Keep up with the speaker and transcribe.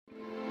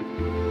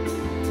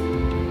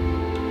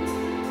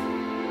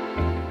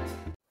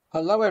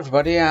Hello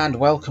everybody and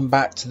welcome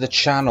back to the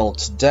channel.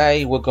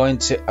 Today we're going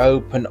to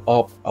open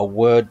up a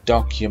Word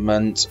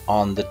document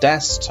on the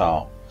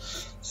desktop.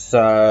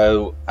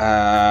 So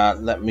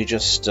let me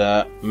just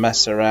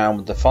mess around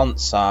with the font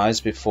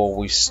size before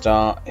we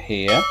start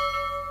here.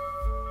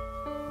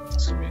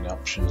 That's going to be in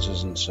options,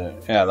 isn't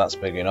it? Yeah, that's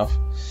big enough.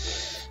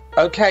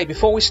 Okay,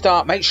 before we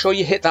start, make sure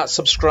you hit that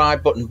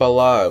subscribe button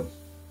below.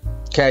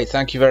 Okay,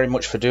 thank you very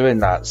much for doing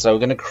that. So we're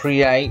going to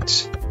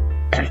create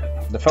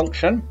the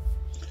function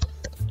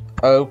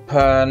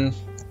open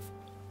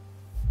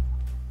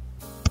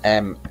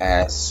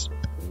MS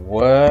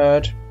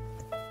Word,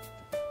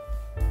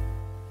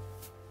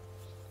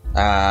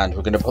 and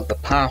we're going to put the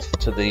path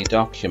to the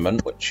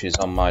document, which is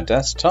on my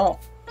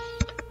desktop,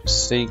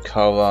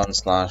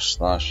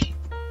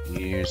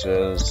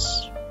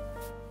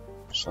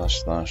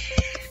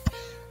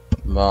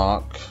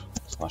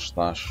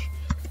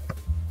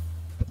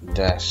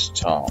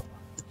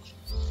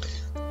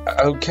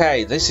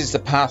 Okay, this is the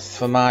path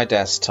for my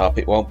desktop.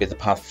 It won't be the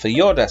path for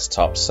your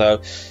desktop,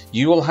 so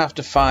you will have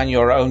to find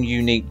your own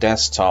unique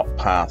desktop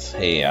path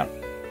here.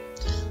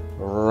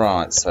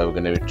 Right, so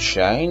we're going to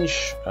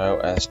change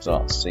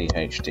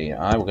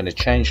os.chdi. We're going to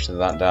change to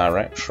that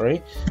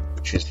directory,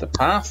 which is the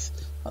path.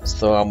 That's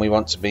the one we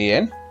want to be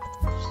in.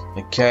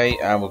 Okay,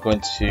 and we're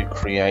going to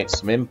create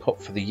some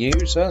input for the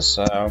user.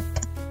 So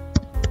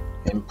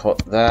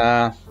input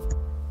there.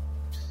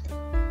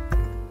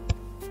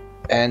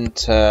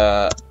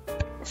 Enter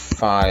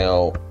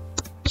file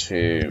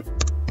to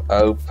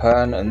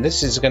open, and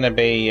this is going to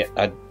be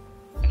a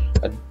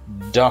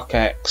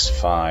docx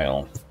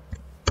file.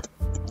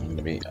 I'm going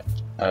to be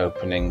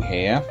opening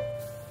here,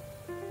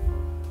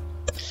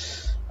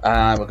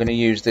 and we're going to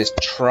use this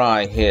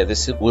try here.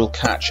 This will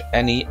catch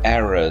any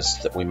errors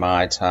that we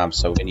might have,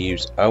 so we're going to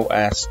use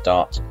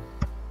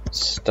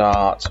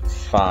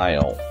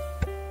os.startFile,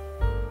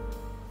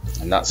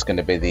 and that's going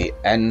to be the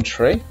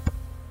entry.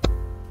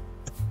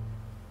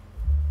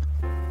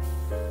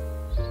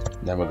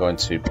 Then we're going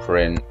to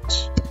print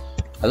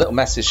a little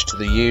message to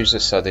the user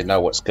so they know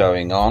what's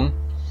going on.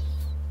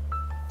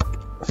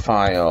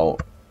 File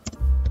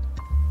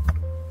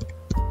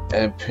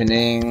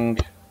opening.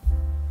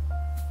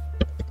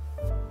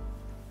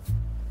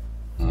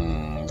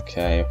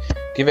 Okay,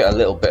 give it a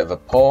little bit of a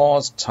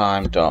pause.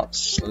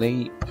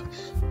 Time.sleep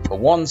for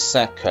 1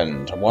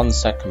 second. 1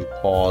 second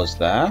pause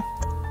there.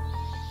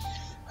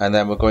 And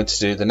then we're going to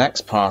do the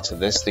next part of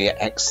this, the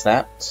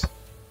accept.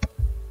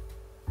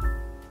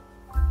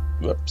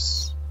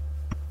 Whoops.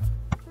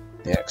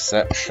 The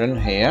exception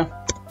here.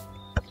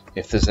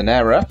 If there's an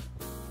error,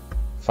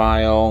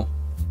 file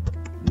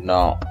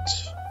not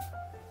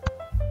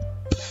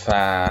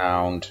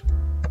found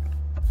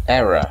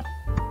error.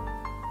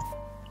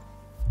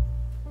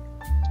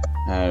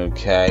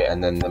 Okay,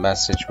 and then the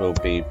message will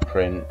be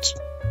print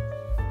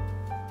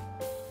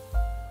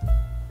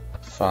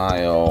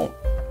file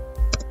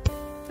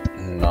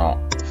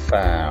not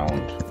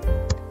found.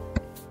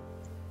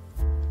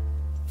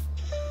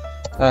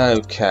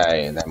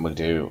 Okay, and then we'll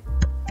do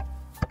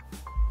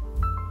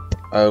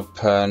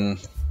open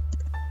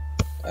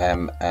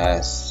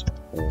MS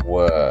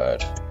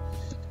Word.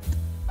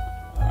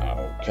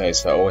 Okay,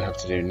 so all we have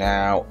to do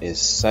now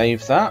is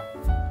save that.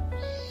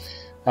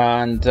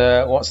 And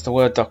what's the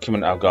Word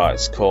document I've got?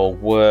 It's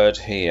called Word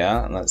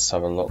here. Let's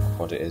have a look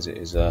what it is. It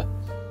is a,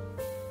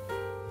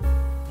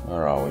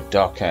 where are we?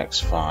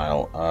 Docx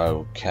file.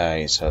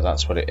 Okay, so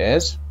that's what it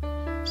is.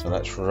 So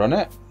let's run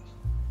it.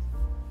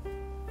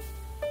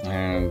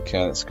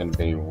 Okay, that's going to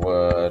be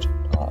word.docx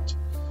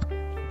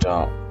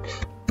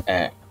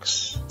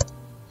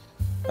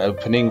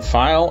opening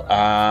file,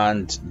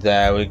 and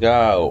there we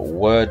go,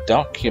 Word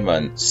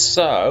document.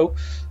 So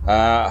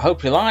I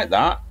hope you like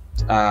that,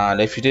 and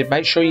if you did,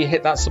 make sure you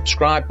hit that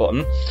subscribe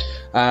button,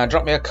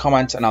 drop me a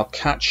comment, and I'll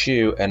catch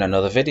you in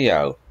another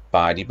video.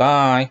 Bye.